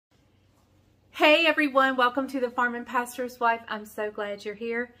Hey everyone, welcome to the Farm and Pastor's Wife. I'm so glad you're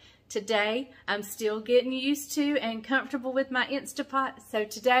here. Today, I'm still getting used to and comfortable with my Instapot. So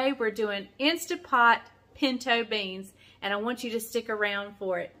today we're doing Instapot pinto beans, and I want you to stick around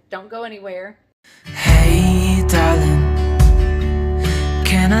for it. Don't go anywhere. Hey darling,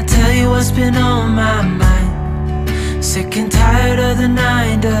 can I tell you what's been on my mind? Sick and tired of the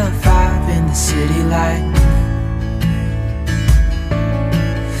 9 to 5 in the city life.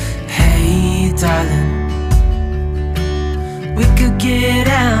 Darling, we could get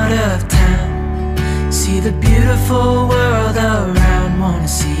out of town, see the beautiful world around, wanna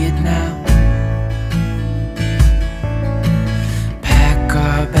see it now. Pack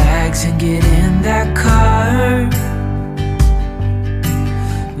our bags and get in that car,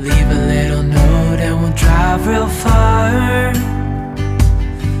 leave a little note and we'll drive real far.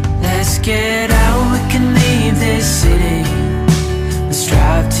 Let's get out, we can leave this city, let's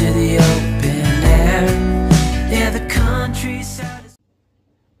drive to the open.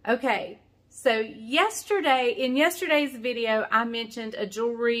 Okay, so in yesterday's video, I mentioned a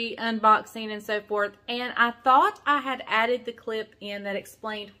jewelry unboxing and so forth, and I thought I had added the clip in that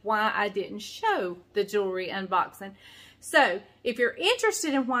explained why I didn't show the jewelry unboxing. So, if you're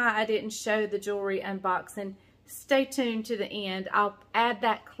interested in why I didn't show the jewelry unboxing, stay tuned to the end. I'll add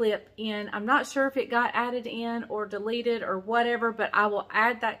that clip in. I'm not sure if it got added in or deleted or whatever, but I will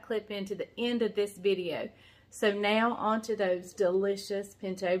add that clip into the end of this video. So now on to those delicious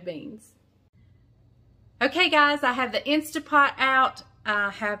pinto beans. Okay guys, I have the Instapot out. I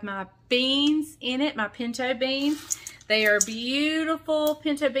have my beans in it, my pinto beans. They are beautiful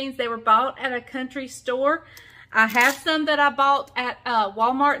pinto beans. They were bought at a country store. I have some that I bought at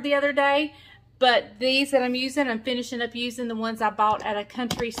Walmart the other day. But these that I'm using, I'm finishing up using the ones I bought at a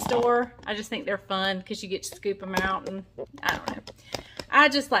country store. I just think they're fun because you get to scoop them out, and I don't know. I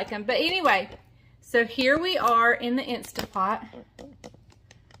just like them. But anyway, so here we are in the Instapot.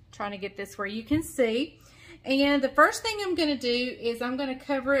 Trying to get this where you can see. And the first thing I'm going to do is I'm going to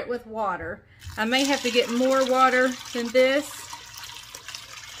cover it with water. I may have to get more water than this.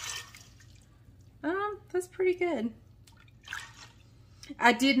 That's pretty good.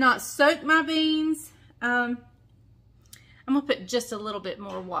 I did not soak my beans. I'm going to put just a little bit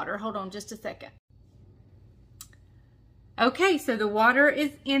more water. Hold on just a second. Okay, so the water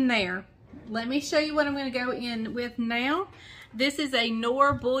is in there. Let me show you what I'm going to go in with now. This is a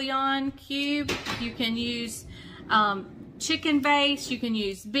Knorr bouillon cube. You can use chicken base. You can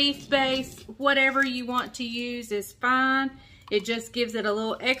use beef base. Whatever you want to use is fine. It just gives it a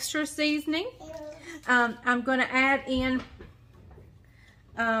little extra seasoning. I'm going to add in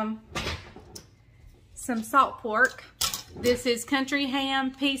some salt pork. This is country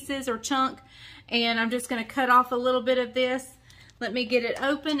ham pieces or chunk, and I'm just going to cut off a little bit of this. Let me get it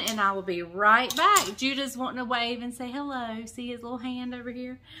open and I will be right back. Judah's wanting to wave and say hello. See his little hand over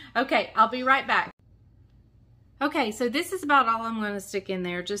here? Okay, I'll be right back. Okay, so this is about all I'm going to stick in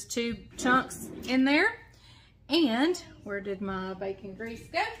there. Just 2 chunks in there. And where did my bacon grease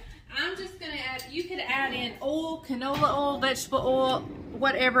go? I'm just going to add, you could add in oil, canola oil, vegetable oil,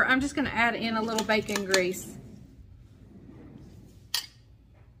 whatever. I'm just going to add in a little bacon grease.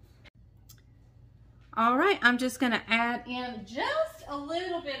 All right, I'm just going to add in just a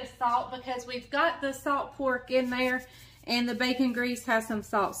little bit of salt because we've got the salt pork in there and the bacon grease has some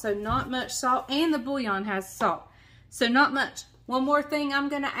salt. So not much salt, and the bouillon has salt. So not much. One more thing I'm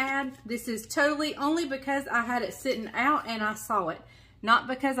going to add. This is totally only because I had it sitting out and I saw it. Not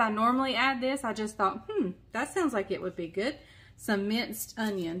because I normally add this. I just thought, that sounds like it would be good. Some minced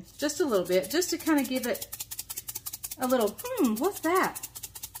onion. Just a little bit. Just to kind of give it a little, what's that?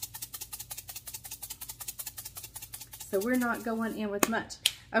 So we're not going in with much.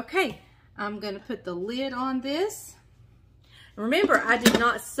 Okay, I'm going to put the lid on this. Remember, I did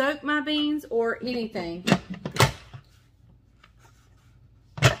not soak my beans or anything.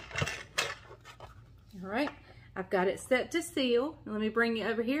 All right. I've got it set to seal. Let me bring you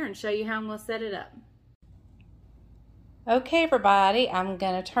over here and show you how I'm going to set it up. Okay, everybody, I'm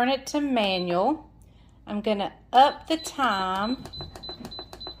going to turn it to manual. I'm going to up the time.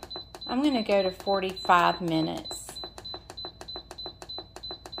 I'm going to go to 45 minutes.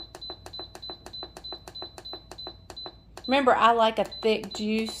 Remember, I like a thick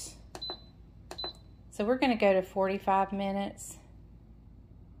juice. So we're going to go to 45 minutes.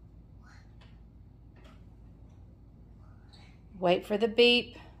 Wait for the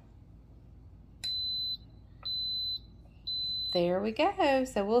beep. There we go.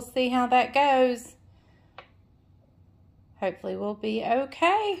 So we'll see how that goes. Hopefully we'll be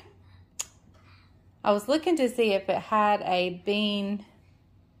okay. I was looking to see if it had a bean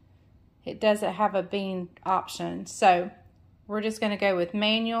it doesn't have a bean option. So we're just going to go with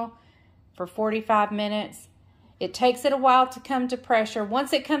manual for 45 minutes. It takes it a while to come to pressure.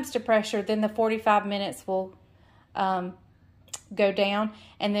 Once it comes to pressure, then the 45 minutes will go down,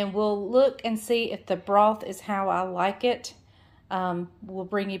 and then we'll look and see if the broth is how I like it. We'll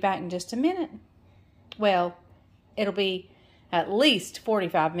bring you back in just a minute. Well, it'll be at least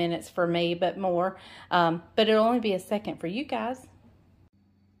 45 minutes for me, but more. But it'll only be a second for you guys.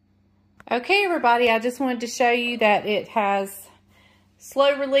 Okay, everybody, I just wanted to show you that it has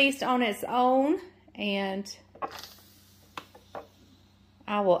slow released on its own, and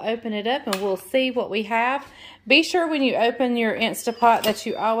I will open it up and we'll see what we have. Be sure when you open your Instapot that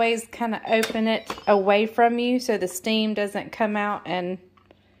you always kind of open it away from you so the steam doesn't come out and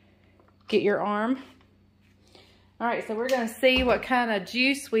get your arm. All right, so we're going to see what kind of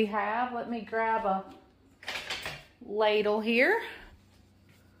juice we have. Let me grab a ladle here.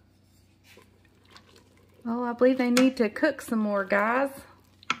 Oh, I believe they need to cook some more, guys.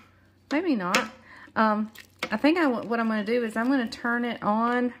 Maybe not. I think what I'm going to do is I'm going to turn it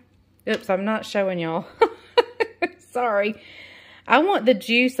on. Oops, I'm not showing y'all. Sorry. I want the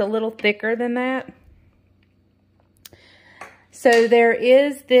juice a little thicker than that. So there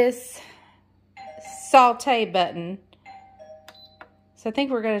is this saute button. So I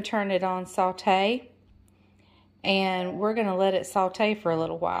think we're going to turn it on saute. And we're going to let it saute for a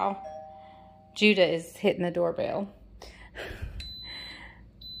little while. Judah is hitting the doorbell.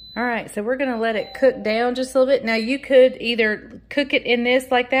 All right, so we're going to let it cook down just a little bit. Now, you could either cook it in this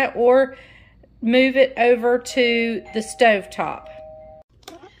like that or move it over to the stove top.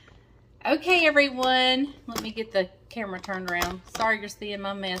 Okay, everyone. Let me get the camera turned around. Sorry you're seeing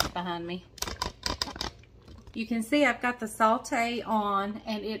my mess behind me. You can see I've got the saute on,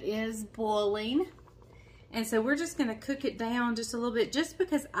 and it is boiling. And so we're just going to cook it down just a little bit, just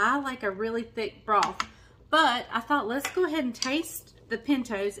because I like a really thick broth. But I thought, let's go ahead and taste the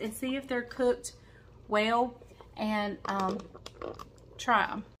pintos and see if they're cooked well, and try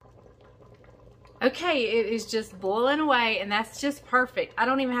them. Okay, it is just boiling away, and that's just perfect. I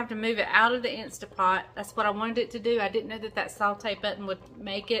don't even have to move it out of the Instapot. That's what I wanted it to do. I didn't know that that saute button would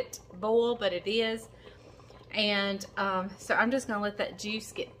make it boil, but it is. And so I'm just going to let that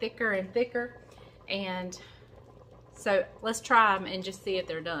juice get thicker and thicker. And so let's try them and just see if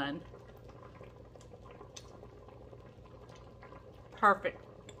they're done. Perfect.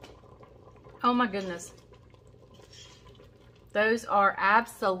 Oh my goodness. Those are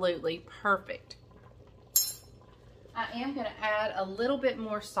absolutely perfect. I am going to add a little bit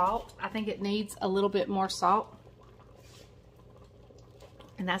more salt. I think it needs a little bit more salt.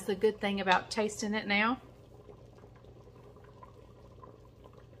 And that's the good thing about tasting it now.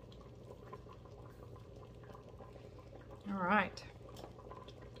 All right.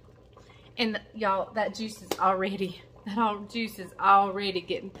 And y'all, that juice is already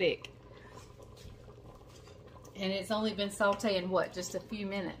getting thick. And it's only been sauteing, what, just a few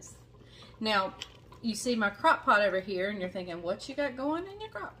minutes. Now, you see my crock pot over here, and you're thinking, what you got going in your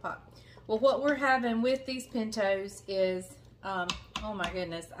crock pot? Well, what we're having with these pintos is, oh my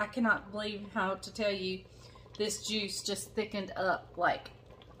goodness, I cannot believe how to tell you, this juice just thickened up like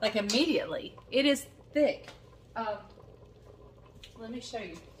immediately. It is thick. Let me show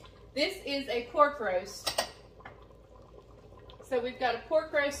you. This is a pork roast. So we've got a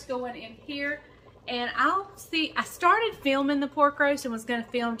pork roast going in here. And I started filming the pork roast and was going to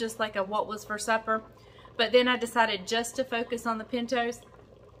film just like a what was for supper. But then I decided just to focus on the pintos.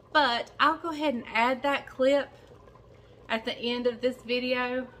 But I'll go ahead and add that clip at the end of this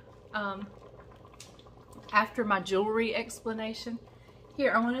video. After my jewelry explanation.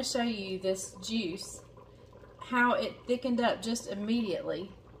 Here, I want to show you this juice. How it thickened up just immediately.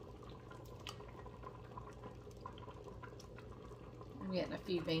 I'm getting a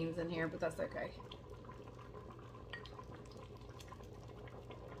few beans in here, but that's okay.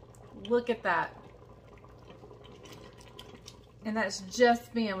 Look at that. And that's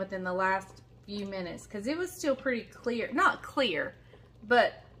just been within the last few minutes, because it was still pretty clear. Not clear,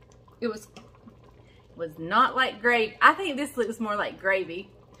 but it was not like gravy. I think this looks more like gravy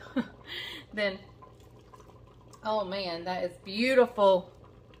than... Oh man, that is beautiful.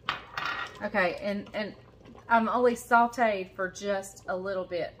 Okay, and I'm only sauteed for just a little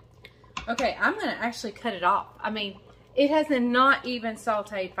bit. Okay, I'm gonna actually cut it off. I mean, it has not even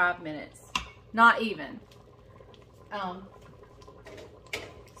sauteed 5 minutes. Not even. So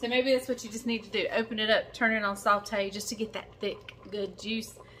maybe that's what you just need to do. Open it up, turn it on saute just to get that thick, good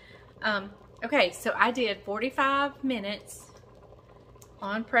juice. Okay, so I did 45 minutes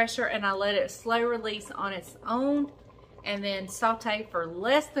on pressure, and I let it slow release on its own, and then saute for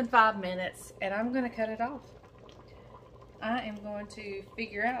less than 5 minutes, and I'm going to cut it off. I am going to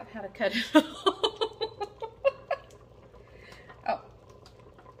figure out how to cut it off. Oh.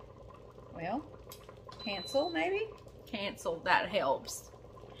 Well, cancel maybe? Cancel, that helps.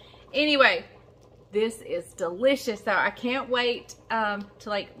 Anyway, this is delicious though. I can't wait to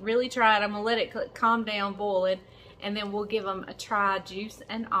like really try it. I'm gonna let it calm down, boiling, and then we'll give them a try, juice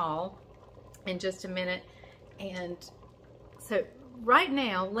and all, in just a minute. And so right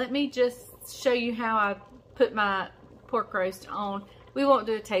now, let me just show you how I put my pork roast on. We won't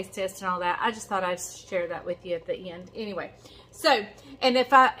do a taste test and all that. I just thought I'd share that with you at the end. Anyway, so, and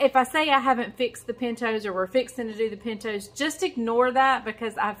if I say I haven't fixed the pintos or we're fixing to do the pintos, just ignore that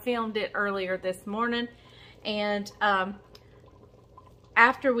because I filmed it earlier this morning. And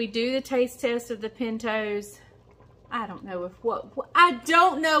after we do the taste test of the pintos, I don't know if I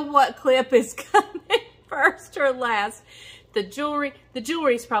don't know what clip is coming first or last. The jewelry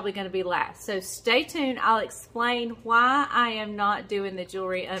is probably going to be last. So stay tuned. I'll explain why I am not doing the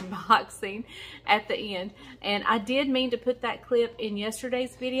jewelry unboxing at the end. And I did mean to put that clip in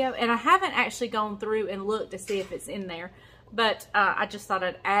yesterday's video, and I haven't actually gone through and looked to see if it's in there. But I just thought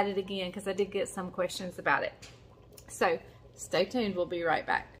I'd add it again because I did get some questions about it. So stay tuned. We'll be right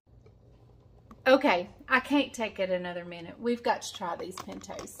back. Okay, I can't take it another minute. We've got to try these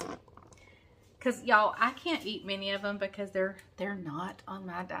pintos. Because, y'all, I can't eat many of them because they're not on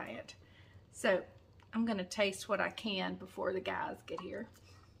my diet. So, I'm going to taste what I can before the guys get here.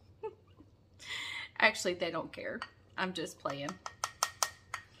 Actually, they don't care. I'm just playing.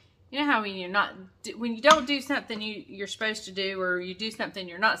 You know how when you don't do something you're supposed to do, or you do something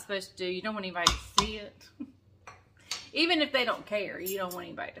you're not supposed to do, you don't want anybody to see it. Even if they don't care, you don't want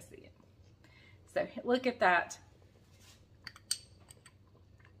anybody to see it. So, look at that.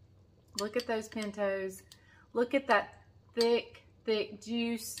 Look at those pintos. Look at that thick, thick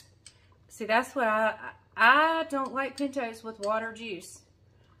juice. See, that's what I don't like pintos with water juice.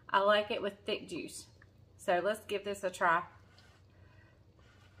 I like it with thick juice. So let's give this a try.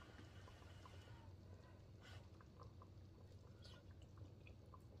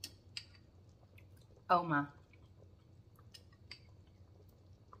 Oh my.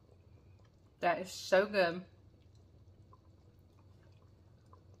 That is so good.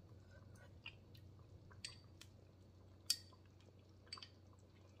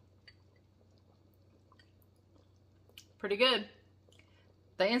 Pretty good.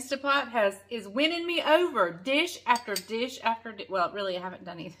 The Instapot is winning me over. Dish after dish after dish. Well, really, I haven't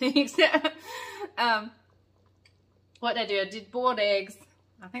done anything except what did I do? I did boiled eggs.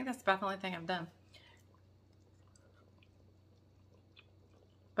 I think that's about the only thing I've done.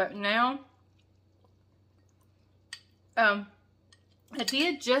 But now, I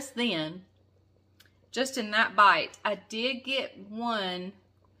did just then, just in that bite, I did get one.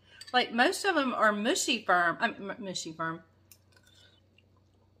 Like, most of them are mushy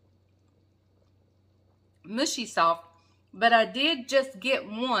soft, but I did just get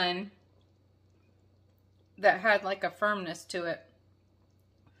one that had like a firmness to it.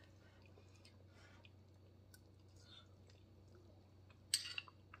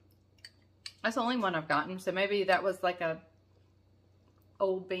 That's the only one I've gotten, so maybe that was like a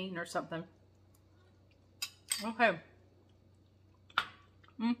old bean or something. Okay.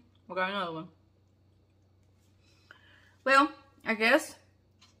 We got another one. Well, I guess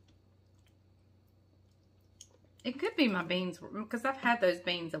it could be my beans because I've had those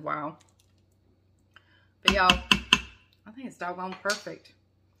beans a while. But y'all, I think it's doggone perfect.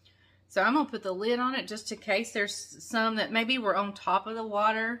 So I'm going to put the lid on it just in case there's some that maybe were on top of the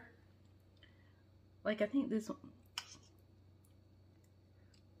water. Like I think this one.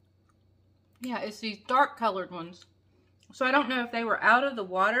 Yeah, it's these dark colored ones. So I don't know if they were out of the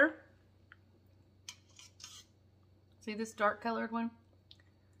water. See this dark colored one?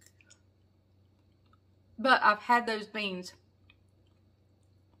 But I've had those beans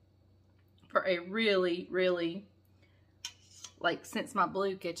for a really, really, like since my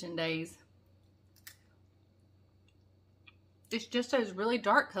Blue Kitchen days. It's just those really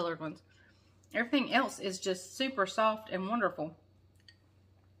dark colored ones. Everything else is just super soft and wonderful.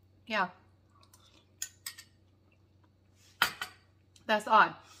 Yeah. That's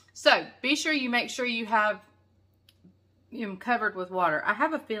odd. So, be sure you make sure you have them covered with water. I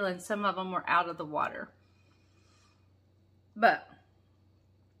have a feeling some of them were out of the water. But,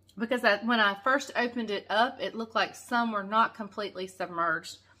 because when I first opened it up, it looked like some were not completely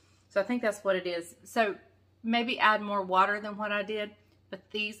submerged. So, I think that's what it is. So, maybe add more water than what I did.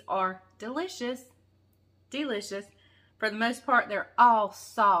 But these are delicious. Delicious. For the most part, they're all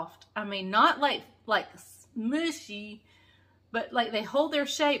soft. I mean, not like mushy, but like they hold their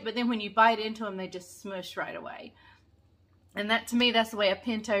shape, but then when you bite into them, they just smush right away. And that, to me, that's the way a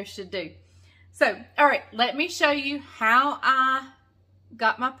pinto should do. So, all right, let me show you how I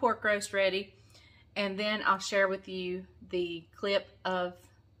got my pork roast ready, and then I'll share with you the clip of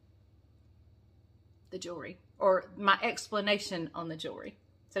the jewelry, or my explanation on the jewelry.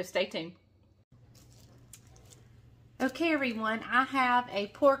 So stay tuned. Okay, everyone, I have a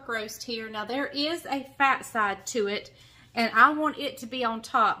pork roast here. Now, there is a fat side to it, and I want it to be on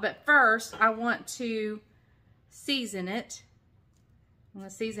top, but first I want to season it. I'm going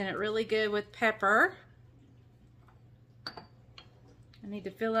to season it really good with pepper. I need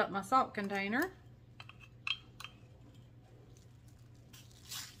to fill up my salt container.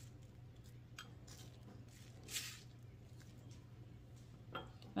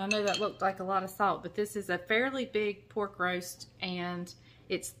 I know that looked like a lot of salt, but this is a fairly big pork roast, and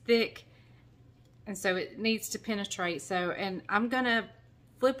it's thick, and so it needs to penetrate. So, and I'm gonna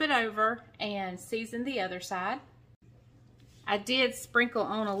flip it over and season the other side. I did sprinkle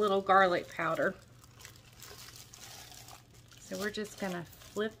on a little garlic powder. So we're just gonna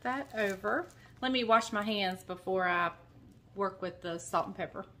flip that over. Let me wash my hands before I work with the salt and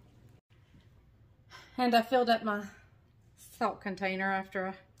pepper. And I filled up my salt container after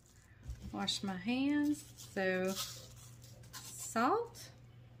I washed my hands. So salt,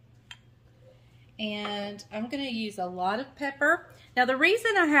 and I'm going to use a lot of pepper. Now, the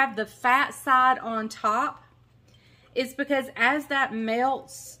reason I have the fat side on top is because as that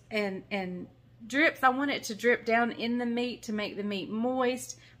melts and drips, I want it to drip down in the meat to make the meat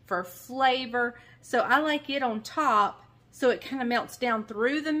moist for flavor. So I like it on top so it kind of melts down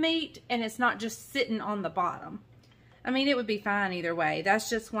through the meat and it's not just sitting on the bottom. I mean, it would be fine either way. That's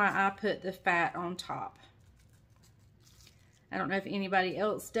just why I put the fat on top. I don't know if anybody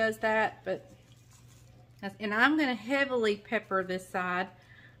else does that, but and I'm going to heavily pepper this side.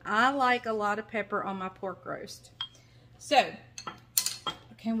 I like a lot of pepper on my pork roast. So,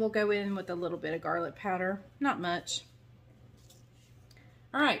 okay, we'll go in with a little bit of garlic powder. Not much.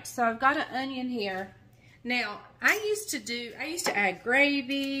 All right, so I've got an onion here. Now, I used to add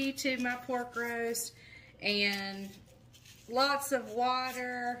gravy to my pork roast and lots of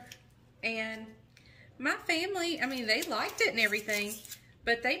water, and my family, I mean, they liked it and everything,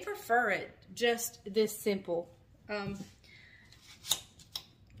 but they prefer it just this simple.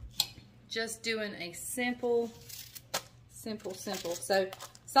 Just doing a simple. So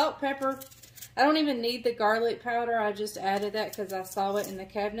salt, pepper. I don't even need the garlic powder. I just added that because I saw it in the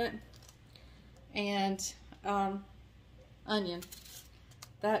cabinet. And onion.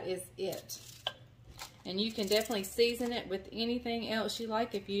 That is it. And you can definitely season it with anything else you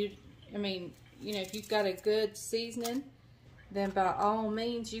like. If you, I mean, you know, if you've got a good seasoning, then by all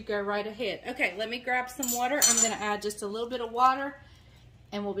means, you go right ahead. Okay, let me grab some water. I'm going to add just a little bit of water,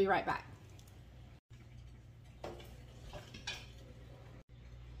 and we'll be right back.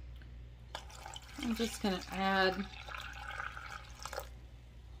 I'm just going to add,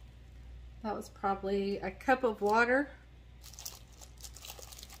 that was probably a cup of water,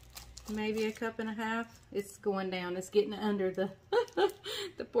 maybe a cup and a half. It's going down. It's getting under the,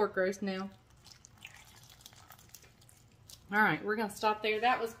 the pork roast now. All right, we're going to stop there.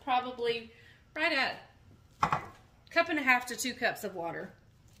 That was probably right at a cup and a half to 2 cups of water.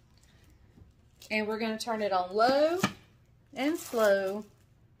 And we're going to turn it on low and slow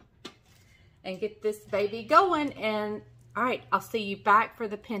and get this baby going. And all right, I'll see you back for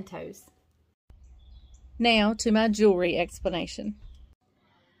the pintos. Now to my jewelry explanation.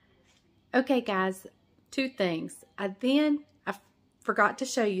 Okay, guys, 2 things. I forgot to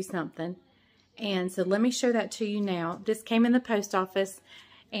show you something. And so let me show that to you now. This came in the post office,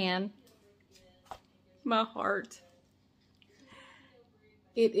 and my heart.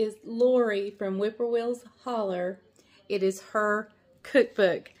 It is Lori from Whippoorwill's Holler. It is her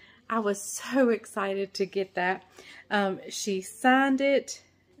cookbook. I was so excited to get that. She signed it.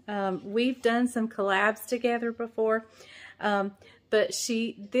 We've done some collabs together before. But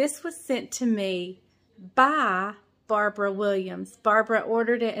this was sent to me by Barbara Williams. Barbara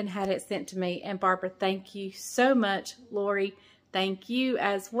ordered it and had it sent to me. And Barbara, thank you so much. Lori, thank you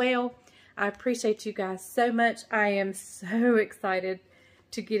as well. I appreciate you guys so much. I am so excited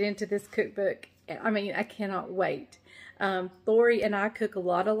to get into this cookbook. I mean, I cannot wait. Lori and I cook a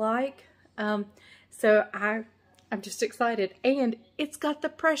lot alike. So I'm just excited. And it's got the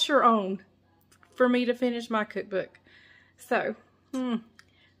pressure on for me to finish my cookbook. So,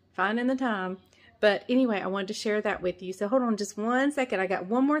 finding the time. But anyway, I wanted to share that with you. So hold on just 1 second. I got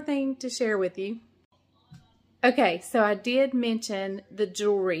one more thing to share with you. Okay, so I did mention the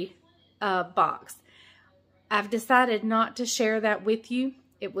jewelry box. I've decided not to share that with you.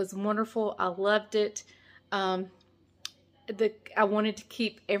 It was wonderful. I loved it. I wanted to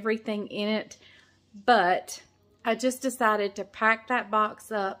keep everything in it, but I just decided to pack that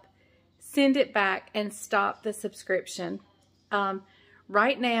box up, send it back, and stop the subscription.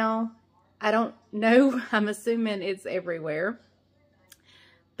 Right now, I don't know. I'm assuming it's everywhere.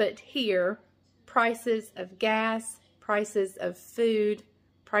 But here, prices of gas, prices of food,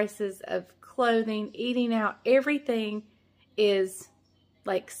 prices of clothing, eating out, everything is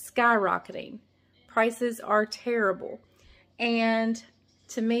like skyrocketing. Prices are terrible. And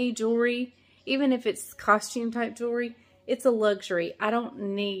to me, jewelry, even if it's costume type jewelry, it's a luxury. I don't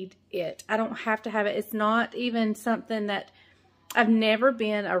need it. I don't have to have it. It's not even something that, I've never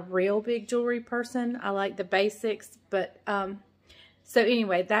been a real big jewelry person. I like the basics, but so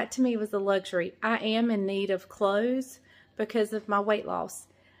anyway, that to me was a luxury. I am in need of clothes because of my weight loss.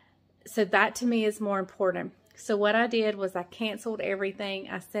 So that to me is more important. So what I did was I canceled everything.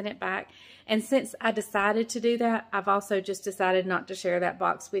 I sent it back. And since I decided to do that, I've also just decided not to share that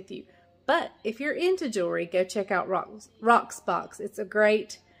box with you. But if you're into jewelry, go check out Roxbox. It's a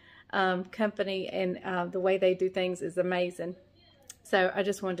great company, and the way they do things is amazing. So I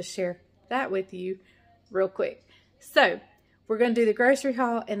just wanted to share that with you real quick. So we're going to do the grocery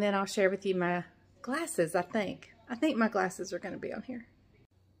haul, and then I'll share with you my glasses, I think. I think my glasses are going to be on here.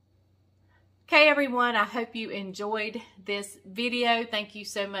 Okay, everyone, I hope you enjoyed this video. Thank you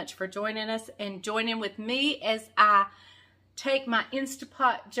so much for joining us and joining with me as I take my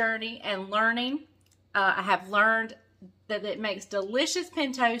Instapot journey and learning. I have learned that it makes delicious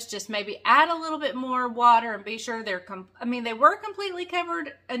Pintos. Just maybe add a little bit more water and be sure they're, they were completely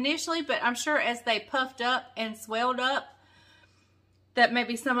covered initially, but I'm sure as they puffed up and swelled up, that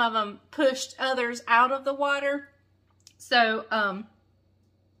maybe some of them pushed others out of the water. So,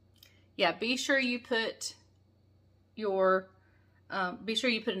 yeah, be sure you put enough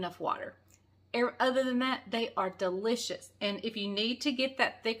water. Other than that, they are delicious. And if you need to get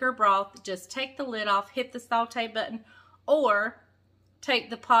that thicker broth, just take the lid off, hit the saute button, or take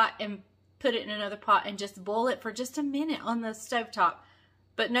the pot and put it in another pot and just boil it for just a minute on the stovetop.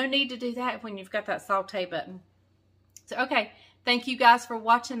 But no need to do that when you've got that saute button. So, okay. Thank you guys for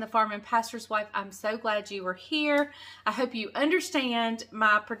watching The Farm and Pastor's Wife. I'm so glad you were here. I hope you understand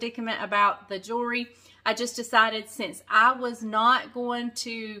my predicament about the jewelry. I just decided, since I was not going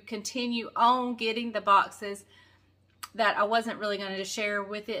to continue on getting the boxes, that I wasn't really going to share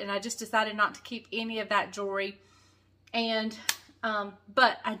with it. And I just decided not to keep any of that jewelry. And,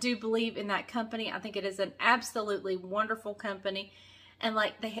 but I do believe in that company. I think it is an absolutely wonderful company. And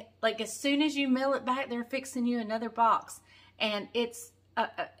like as soon as you mail it back, they're fixing you another box. And it's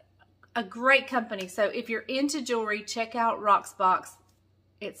a great company. So if you're into jewelry, check out Roxbox.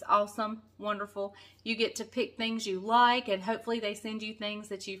 It's awesome, wonderful. You get to pick things you like, and hopefully they send you things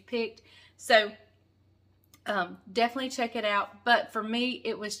that you've picked. So definitely check it out. But for me,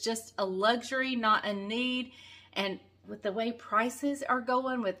 it was just a luxury, not a need. And with the way prices are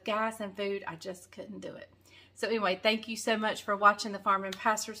going with gas and food, I just couldn't do it. So anyway, thank you so much for watching The Farm and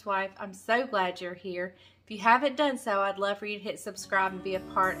Pastor's Wife. I'm so glad you're here. If you haven't done so, I'd love for you to hit subscribe and be a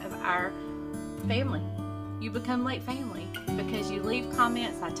part of our family. You become like family because you leave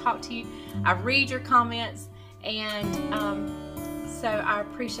comments. I talk to you. I read your comments. And so I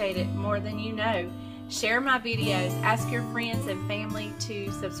appreciate it more than you know. Share my videos. Ask your friends and family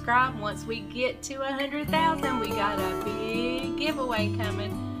to subscribe. Once we get to 100,000, we got a big giveaway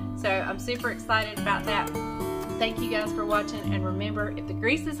coming. So I'm super excited about that. Thank you guys for watching. And remember, if the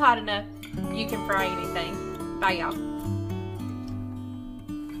grease is hot enough, you can fry anything. Bye, y'all.